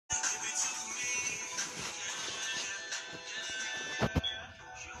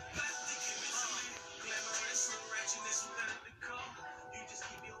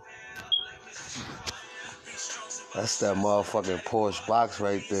That's that motherfucking Porsche box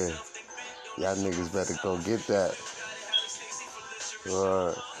right there. Y'all niggas better go get that.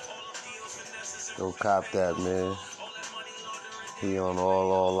 Go cop that, man. He on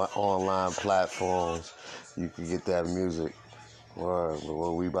all online platforms. You can get that music. But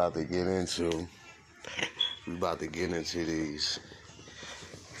what we about to get into, these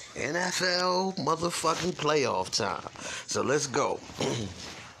NFL motherfucking playoff time. So let's go.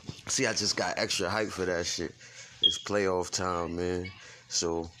 See, I just got extra hype for that shit. It's playoff time, man.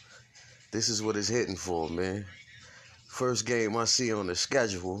 So this is what it's hitting for, man. First game I see on the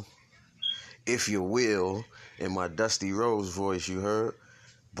schedule, if you will, in my Dusty Rose voice, you heard,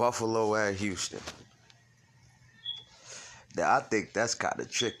 Buffalo at Houston. Now, I think that's kind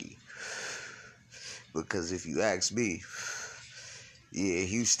of tricky. Because if you ask me, yeah,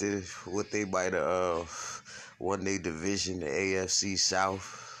 Houston, what they might have won their division, the AFC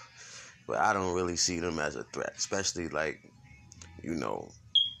South. But I don't really see them as a threat. Especially, it's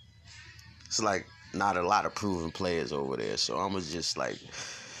like not a lot of proven players over there. So I'm going to just,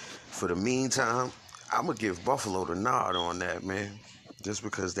 for the meantime, I'm going to give Buffalo the nod on that, man. Just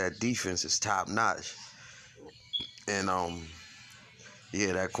because that defense is top notch. And,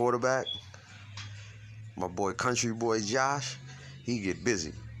 that quarterback, my boy, country boy Josh, he get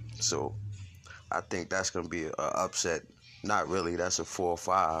busy. So I think that's going to be an upset. Not really. That's a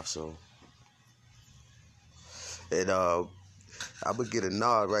 4-5. So, and I'm going to get a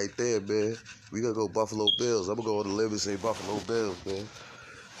nod right there, man. We going to go Buffalo Bills. I'm going to go on the limb and say Buffalo Bills, man.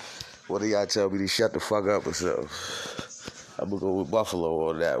 What do y'all tell me to shut the fuck up or something? I'm going to go with Buffalo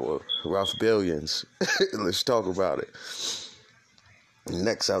on that one. Rough Billions. Let's talk about it.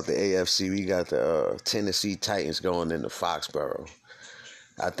 Next out the AFC, we got the Tennessee Titans going into Foxborough.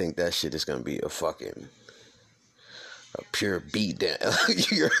 I think that shit is going to be a pure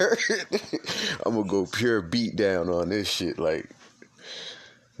beatdown. You heard? I'm going to go pure beatdown on this shit.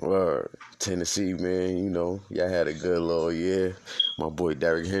 Tennessee, man, y'all had a good little year. My boy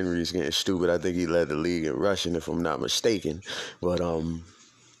Derrick Henry is getting stupid. I think he led the league in rushing, if I'm not mistaken. But,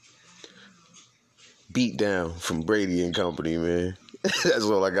 beatdown from Brady and company, man. That's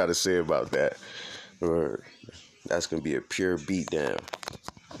all I got to say about that. That's going to be a pure beatdown.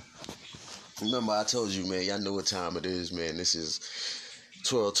 Remember, I told you, man, y'all know what time it is, man. This is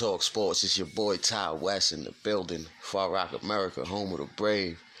 12 Talk Sports. It's your boy Ty West in the building. Far Rock, America, home of the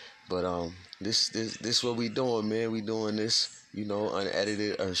brave. But this what we doing, man. We doing this,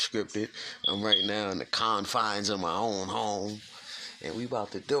 unedited, unscripted. I'm right now in the confines of my own home. And we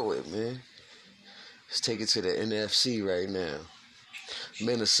about to do it, man. Let's take it to the NFC right now.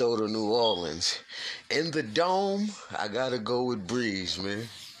 Minnesota, New Orleans. In the dome, I gotta go with Breeze, man.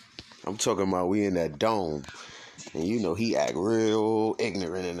 I'm talking about we in that dome. And he act real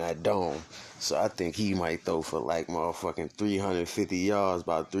ignorant in that dome. So I think he might throw for motherfucking 350 yards,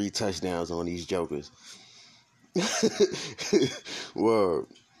 about 3 touchdowns on these jokers. Word.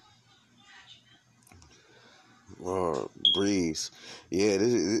 Breeze. Yeah,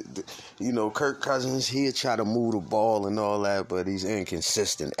 Kirk Cousins, he'll try to move the ball and all that, but he's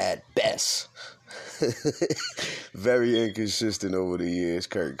inconsistent at best. Very inconsistent over the years,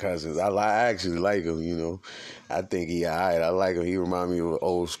 Kirk Cousins. I actually like him, I think he alright. I like him. He remind me of an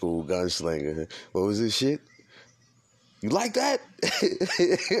old school gunslinger. What was this shit? You like that?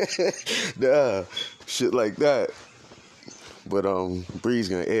 Nah, shit like that. But Breeze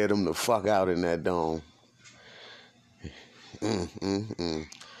gonna air them the fuck out in that dome. And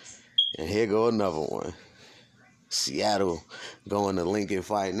here go another one. Seattle going to Lincoln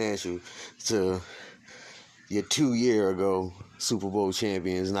Financial to your 2 year ago Super Bowl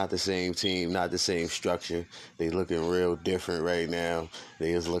champions. Not the same team, not the same structure. They looking real different right now.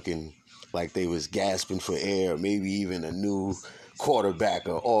 They is looking like they was gasping for air, maybe even a new quarterback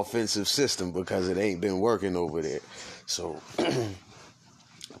or offensive system because it ain't been working over there. So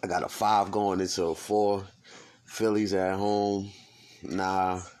I got a 5 going into a 4. Phillies at home.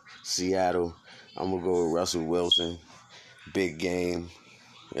 Nah, Seattle. I'm going to go with Russell Wilson. Big game.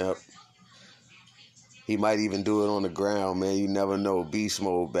 Yep. He might even do it on the ground, man. You never know. Beast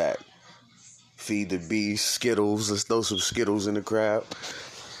mode back. Feed the beast. Skittles. Let's throw some Skittles in the crowd.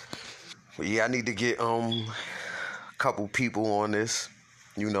 But yeah, I need to get a couple people on this.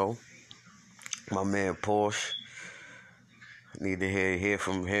 My man Porsche. Need to hear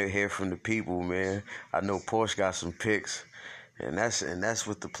from the people, man. I know Porsche got some picks, and that's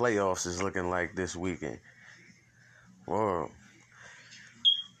what the playoffs is looking like this weekend. Wow.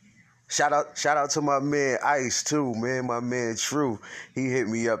 Shout out to my man Ice too, man. My man True, he hit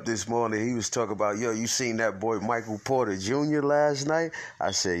me up this morning. He was talking about, you seen that boy Michael Porter Jr. last night?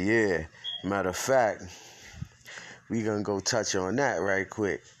 I said, yeah. Matter of fact, we gonna go touch on that right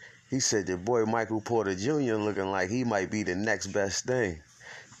quick. He said your boy Michael Porter Jr. looking like he might be the next best thing.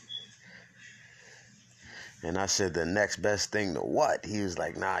 And I said, the next best thing to what? He was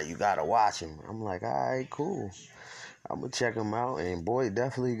like, nah, you gotta watch him. I'm like, all right, cool. I'm gonna check him out. And boy,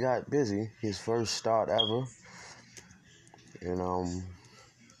 definitely got busy. His first start ever. And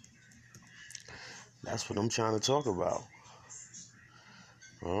that's what I'm trying to talk about.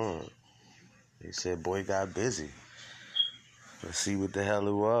 He said, boy got busy. Let's see what the hell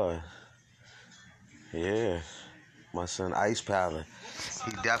it was. Yeah, my son Ice Palette.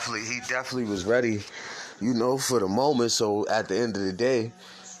 He definitely was ready, for the moment. So at the end of the day,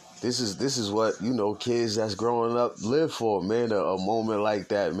 this is what, kids that's growing up live for, man. A moment like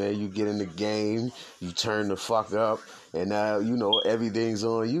that, man. You get in the game, you turn the fuck up, and now, everything's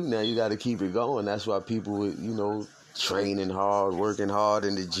on you. Now you got to keep it going. That's why people, training hard, working hard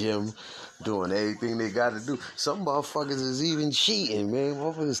in the gym, doing everything they got to do. Some motherfuckers is even cheating, man.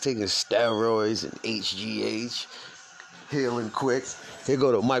 Motherfuckers taking steroids and HGH, healing quick. Here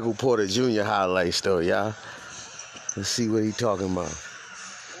go to Michael Porter Jr. highlights, though, y'all. Let's see what he talking about.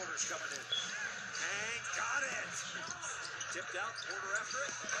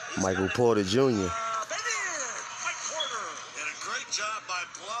 Michael Porter Jr. Job by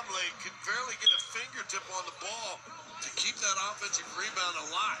Plumlee, could barely get a fingertip on the ball to keep that offensive rebound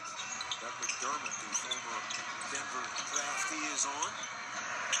alive. That McDermott, the former Denver draftee, is on.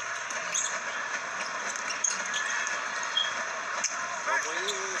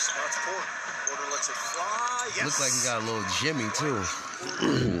 Plumlee spots Porter. Porter lets it fly. Yes. Looks like he got a little Jimmy too.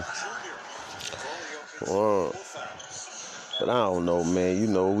 Whoa. But I don't know,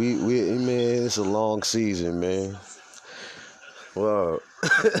 man. Man, it's a long season, man. Well,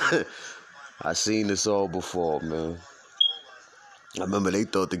 I seen this all before, man. I remember they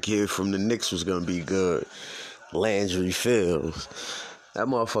thought the kid from the Knicks was gonna be good. Landry Fields. That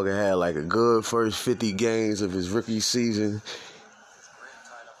motherfucker had like a good first 50 games of his rookie season.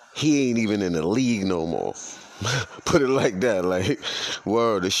 He ain't even in the league no more. Put it like that. Like,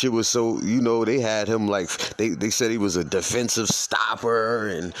 word, the shit was so, they had him like, they said he was a defensive stopper,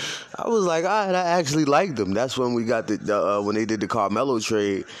 and I was like, all right, I actually liked him. That's when we got when they did the Carmelo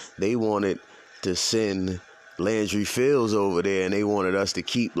trade, they wanted to send Landry Fields over there, and they wanted us to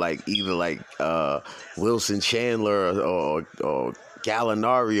keep either Wilson Chandler or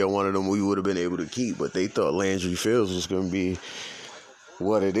Gallinari or one of them we would have been able to keep, but they thought Landry Fields was going to be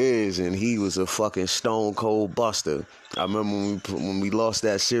what it is, and he was a fucking stone cold buster. I remember when we lost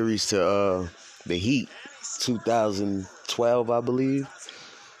that series to the Heat, 2012, I believe,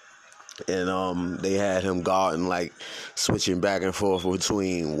 and they had him guarding, like, switching back and forth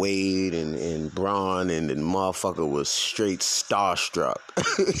between Wade and Braun, and the motherfucker was straight starstruck.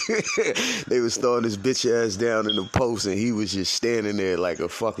 They was throwing his bitch ass down in the post, and he was just standing there like a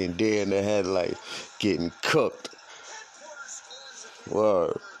fucking deer in the headlight, getting cooked.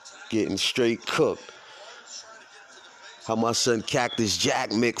 Word. Getting straight cooked. How my son Cactus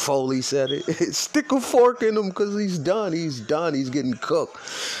Jack Mick Foley said it. Stick a fork in him because he's done. He's done. He's getting cooked.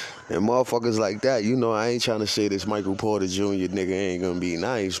 And motherfuckers like that, I ain't trying to say this Michael Porter Jr. nigga ain't going to be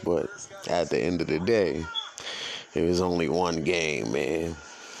nice, but at the end of the day, it was only one game, man.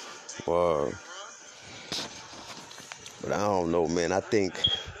 Word. But I don't know, man. I think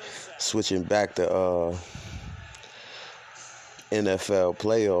switching back to NFL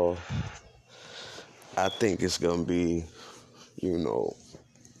playoff, I think it's gonna be,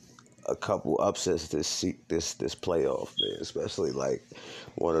 a couple upsets this playoff, man. Especially like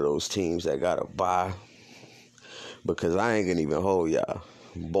one of those teams that got a bye. Because I ain't gonna even hold y'all.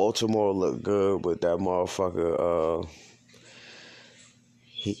 Baltimore looked good, but that motherfucker,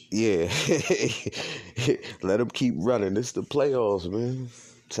 let him keep running. This the playoffs, man. I'm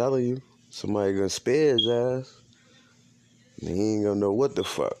telling you, somebody gonna spare his ass. He ain't gonna know what the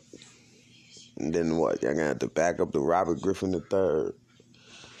fuck. And then what? Y'all gonna have to back up to Robert Griffin III.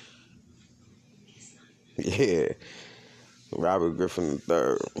 Yeah. Robert Griffin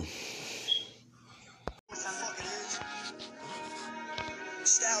III.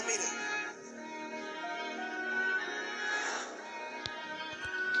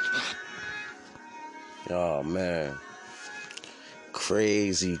 Oh, man.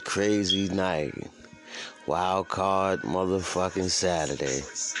 Crazy, crazy night. Wild card motherfucking Saturday.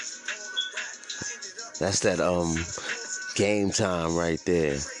 That's that game time right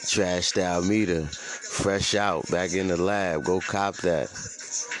there. Trash Almeida. Fresh out. Back in the lab. Go cop that.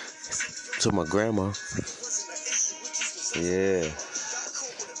 To my grandma. Yeah.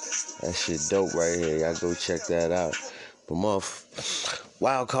 That shit dope right here. Y'all go check that out. But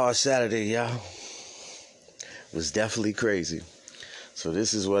wild card Saturday, y'all. was definitely crazy. So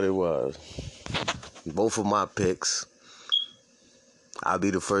this is what it was. Both of my picks, I'll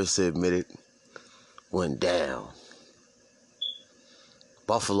be the first to admit it, went down.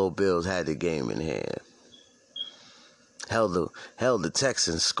 Buffalo Bills had the game in hand. Held the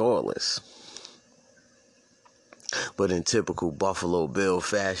Texans scoreless. But in typical Buffalo Bill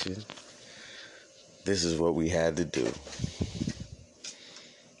fashion, this is what we had to do.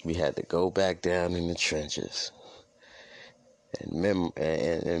 We had to go back down in the trenches. And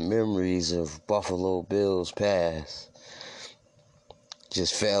memories of Buffalo Bills past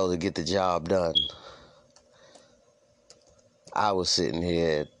just failed to get the job done. I was sitting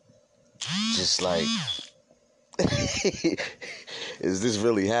here just like, is this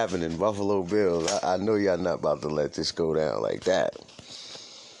really happening? Buffalo Bills, I know y'all not about to let this go down like that.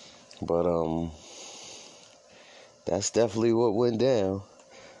 But that's definitely what went down.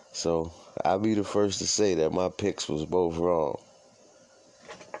 So I'll be the first to say that my picks was both wrong.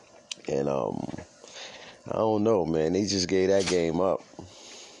 And I don't know, man. They just gave that game up.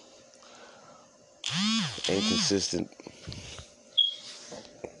 Inconsistent.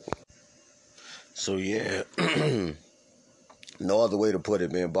 So yeah, no other way to put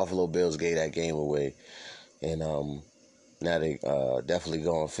it, man. Buffalo Bills gave that game away, and now they definitely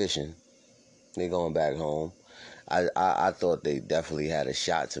going fishing. They going back home. I thought they definitely had a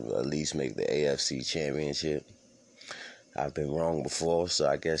shot to at least make the AFC Championship. I've been wrong before, so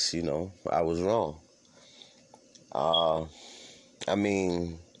I guess I was wrong. I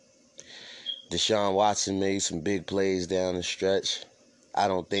mean, Deshaun Watson made some big plays down the stretch. I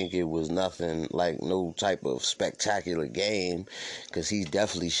don't think it was nothing like no type of spectacular game, because he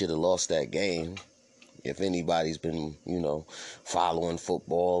definitely should have lost that game. If anybody's been, following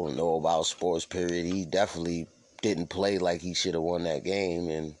football and know about sports, period, he definitely didn't play like he should have won that game,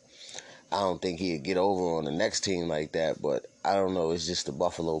 and I don't think he'd get over on the next team like that. But I don't know, it's just the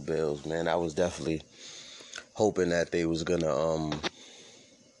Buffalo Bills, man. I was definitely hoping that they was gonna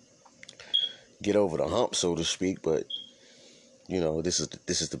get over the hump, so to speak, but this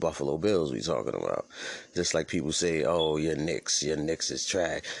is the Buffalo Bills we talking about. Just like people say, oh, your Knicks is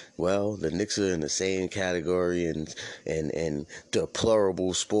trash. Well, the Knicks are in the same category and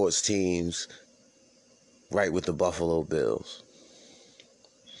deplorable sports teams, right, with the Buffalo Bills.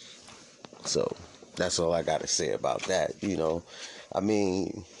 So that's all I got to say about that. I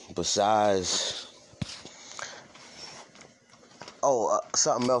mean, besides.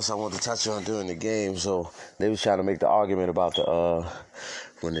 Something else I wanted to touch on during the game. So they was trying to make the argument about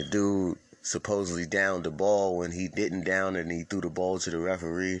when the dude supposedly downed the ball when he didn't down it and he threw the ball to the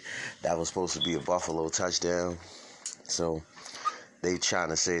referee. That was supposed to be a Buffalo touchdown. So they trying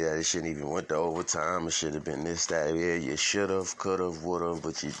to say that it shouldn't even went to overtime. It should have been this, that, yeah. You should have, could have, would have,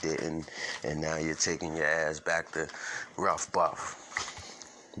 but you didn't. And now you're taking your ass back to rough buff.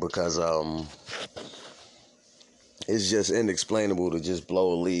 Because it's just inexplainable to just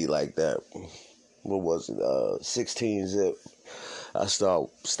blow a lead like that. What was it? 16-zip. I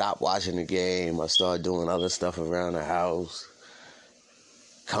stopped watching the game. I started doing other stuff around the house.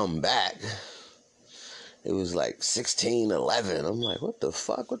 Come back. It was like 16-11. I'm like, what the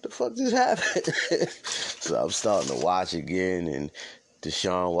fuck? What the fuck just happened? So I'm starting to watch again, and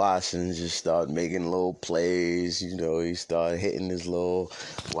Deshaun Watson just started making little plays. He started hitting his little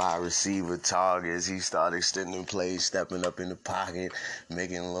wide receiver targets. He started extending plays, stepping up in the pocket,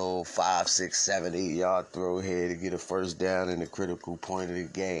 making a little 5, 6, 7, 8 yard throw here to get a first down in the critical point of the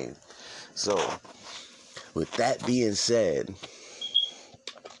game. So, with that being said,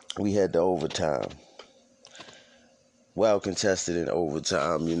 we had the overtime. Well contested in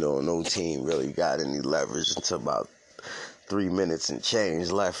overtime. No team really got any leverage until about 3 minutes and change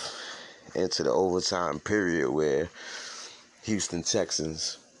left into the overtime period, where Houston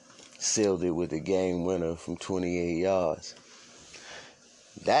Texans sealed it with a game winner from 28 yards.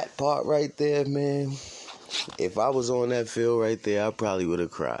 That part right there, man, if I was on that field right there, I probably would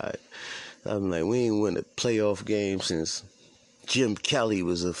have cried. I'm like, we ain't win a playoff game since Jim Kelly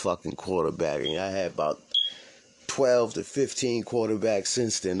was a fucking quarterback, and I had about 12 to 15 quarterbacks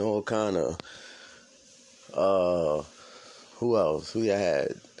since then, all kind of who else? Who y'all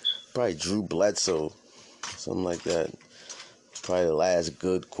had? Probably Drew Bledsoe, something like that. Probably the last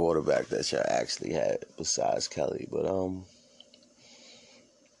good quarterback that y'all actually had besides Kelly. But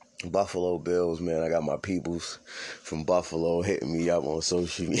Buffalo Bills, man, I got my peoples from Buffalo hitting me up on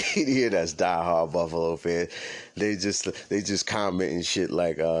social media. That's diehard Buffalo fan. They just commenting shit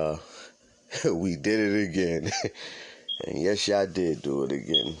like, we did it again. And yes, y'all did do it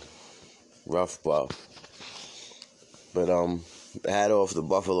again. Rough buff. But hat off the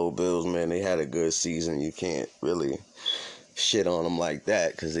Buffalo Bills, man. They had a good season. You can't really shit on them like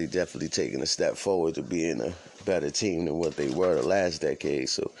that because they definitely taking a step forward to being a better team than what they were the last decade.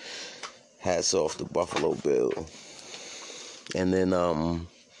 So hats off the Buffalo Bills. And then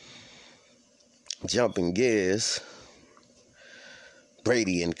jumping gears,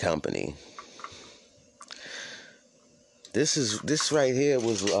 Brady and company. This right here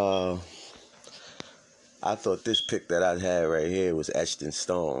was I thought this pick that I had right here was etched in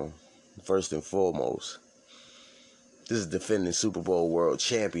stone. First and foremost, this is defending Super Bowl world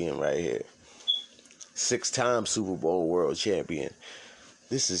champion right here. 6-time Super Bowl world champion.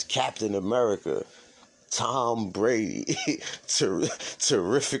 This is Captain America, Tom Brady.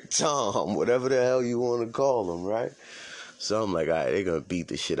 Terrific Tom, whatever the hell you want to call him, right? So I'm like, all right, they're going to beat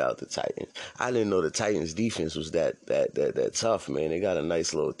the shit out the Titans. I didn't know the Titans defense was that tough, man. They got a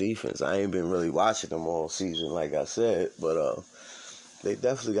nice little defense. I ain't been really watching them all season, like I said, but they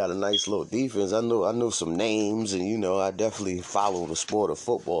definitely got a nice little defense. I know some names, and, I definitely follow the sport of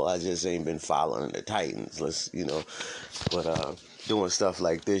football. I just ain't been following the Titans, but doing stuff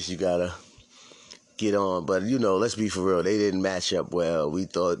like this, you got to get on. But let's be for real, they didn't match up well. We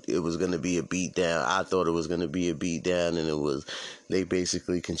thought it was going to be a beatdown. I thought it was going to be a beatdown, and they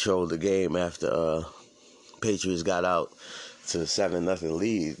basically controlled the game after Patriots got out to the 7-0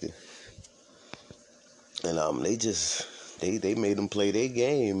 lead. And they made them play their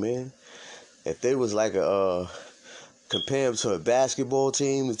game, man. If they was like compare them to a basketball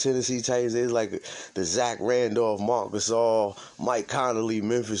team, the Tennessee Titans, they was like the Zach Randolph, Marc Gasol, Mike Conley,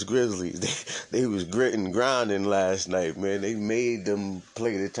 Memphis Grizzlies. They was gritting, grinding last night, man. They made them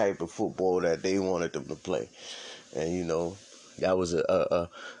play the type of football that they wanted them to play. And, that was a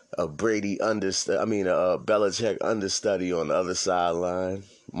Brady understudy, a Belichick understudy on the other sideline.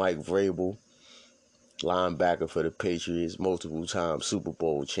 Mike Vrabel, linebacker for the Patriots, multiple-time Super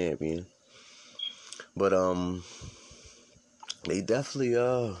Bowl champion. But, they definitely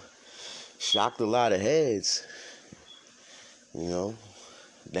shocked a lot of heads. Now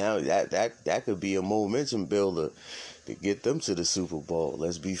that could be a momentum builder to get them to the Super Bowl.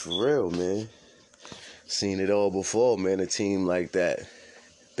 Let's be for real, man. Seen it all before, man. A team like that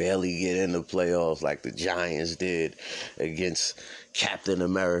barely get in the playoffs like the Giants did against Captain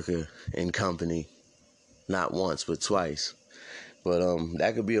America and company. Not once, but twice. But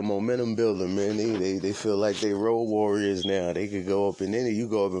that could be a momentum builder, man. They feel like they road warriors now. They could go up in any. You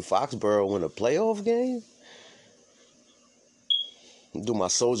go up in Foxborough win a playoff game. Do my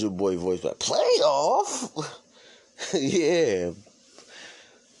Soldier Boy voice, like playoff. Yeah.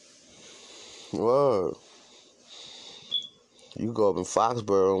 Word. You go up in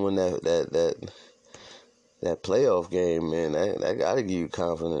Foxborough and win that playoff game, man. That gotta give you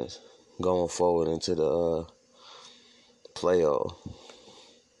confidence going forward into the playoff.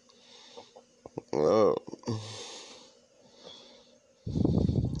 I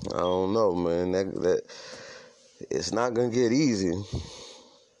don't know, man. That it's not gonna get easy.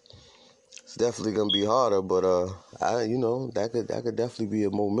 It's definitely gonna be harder, but that could definitely be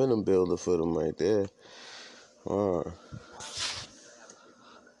a momentum builder for them right there. Oh,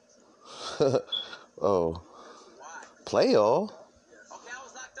 playoff.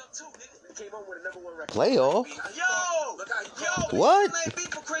 Playoff? Yo! What?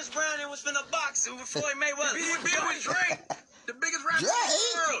 Beat for Chris Brown and was finna box with Floyd Mayweather. Beat with Drake, the biggest rapper in the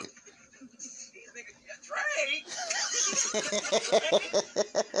world. Drake?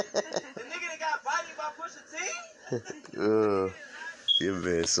 The nigga that got bodied by Pusha T? Your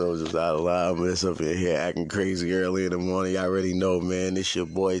man Soldier's out of line, man. It's up in here acting crazy early in the morning. Y'all already know, man. This your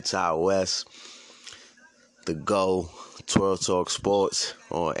boy Ty West. The Go, 12 Talk Sports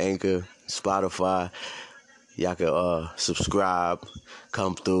on Anchor, Spotify. Y'all can subscribe,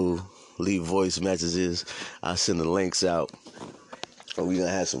 come through, leave voice messages. I'll send the links out. And we're going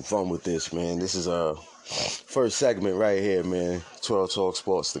to have some fun with this, man. This is our first segment right here, man. 12 Talk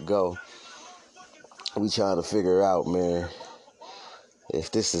Sports, The Go. We trying to figure out, man, if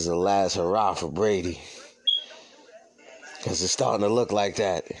this is the last hurrah for Brady. Because it's starting to look like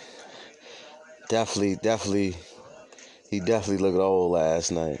that. Definitely, he definitely looked old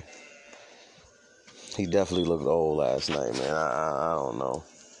last night. Man. I don't know.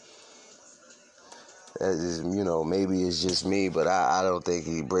 Maybe it's just me, but I don't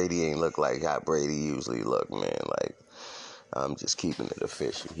think Brady ain't look like how Brady usually look, man. Like, I'm just keeping it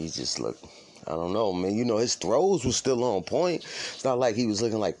official. He just looked, I don't know, man. His throws were still on point. It's not like he was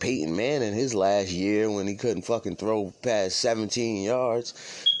looking like Peyton Manning his last year when he couldn't fucking throw past 17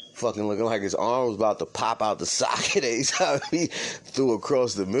 yards. Fucking looking like his arm was about to pop out the socket every time he threw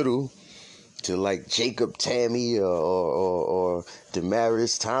across the middle. to like Jacob Tammy or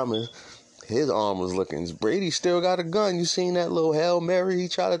Demaryius Thomas. His arm was looking. Brady still got a gun. You seen that little Hail Mary he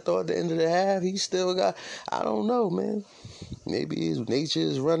tried to throw at the end of the half? He still got, I don't know, man. Maybe his nature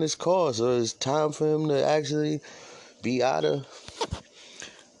has run its course, or it's time for him to actually be out of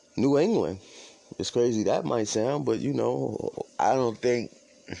New England. As crazy that might sound, but I don't think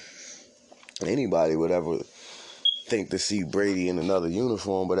anybody would ever think to see Brady in another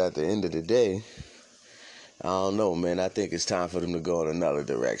uniform. But at the end of the day, I don't know, man. I think it's time for them to go in another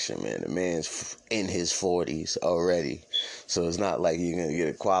direction, man. The man's in his 40s already, so it's not like you're gonna get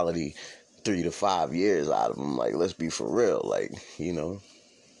a quality 3 to 5 years out of him. Like, let's be for real. Like,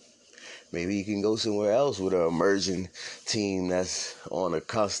 maybe he can go somewhere else with an emerging team that's on the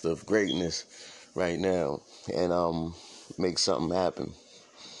cusp of greatness right now and make something happen.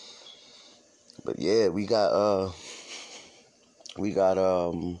 But yeah, we got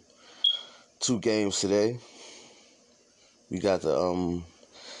 2 games today. We got the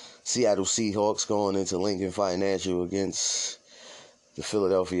Seattle Seahawks going into Lincoln Financial against the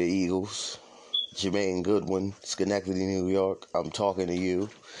Philadelphia Eagles. Jermaine Goodwin, Schenectady, New York. I'm talking to you.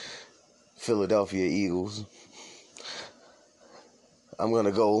 Philadelphia Eagles. I'm going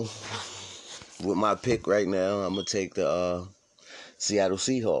to go with my pick right now. I'm going to take the Seattle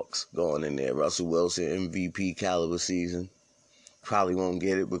Seahawks going in there. Russell Wilson, MVP caliber season. Probably won't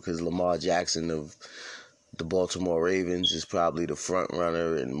get it because Lamar Jackson of the Baltimore Ravens is probably the front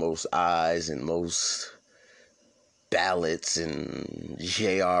runner in most eyes and most ballots and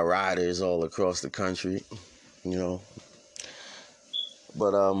JR riders all across the country,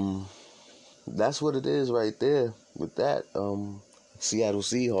 But that's what it is right there with that. Seattle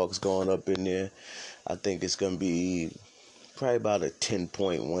Seahawks going up in there. I think it's going to be probably about a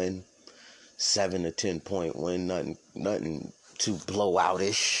 10-point win, 7 to 10-point win, nothing too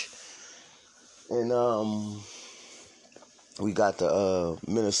blowoutish. And we got the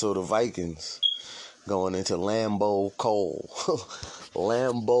Minnesota Vikings going into Lambeau Cold.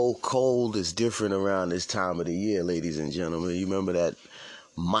 Lambeau Cold is different around this time of the year, ladies and gentlemen. You remember that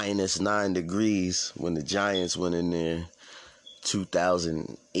 -9 degrees when the Giants went in there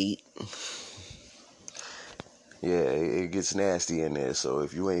 2008? Yeah, it gets nasty in there. So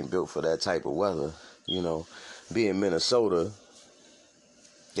if you ain't built for that type of weather, being Minnesota,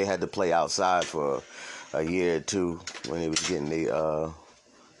 they had to play outside for a year or two when they was getting the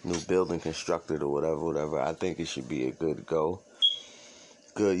new building constructed or whatever. I think it should be a good go.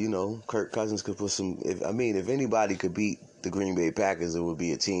 Good, Kirk Cousins could put some. If anybody could beat the Green Bay Packers, it would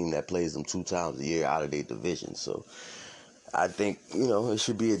be a team that plays them 2 times a year out of their division. So I think it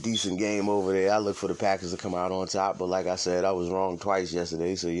should be a decent game over there. I look for the Packers to come out on top, but like I said, I was wrong twice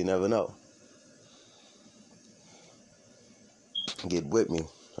yesterday, so you never know. Get with me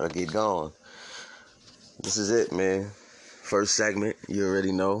or get gone. This is it, man. First segment, you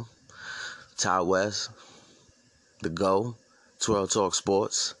already know. Ty West, the Go, Twirl Talk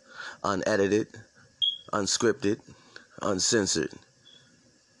Sports, unedited, unscripted, uncensored.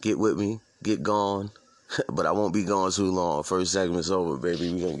 Get with me, get gone, but I won't be gone too long. First segment's over,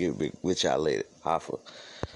 baby. We're going to get with y'all later. Hoffa.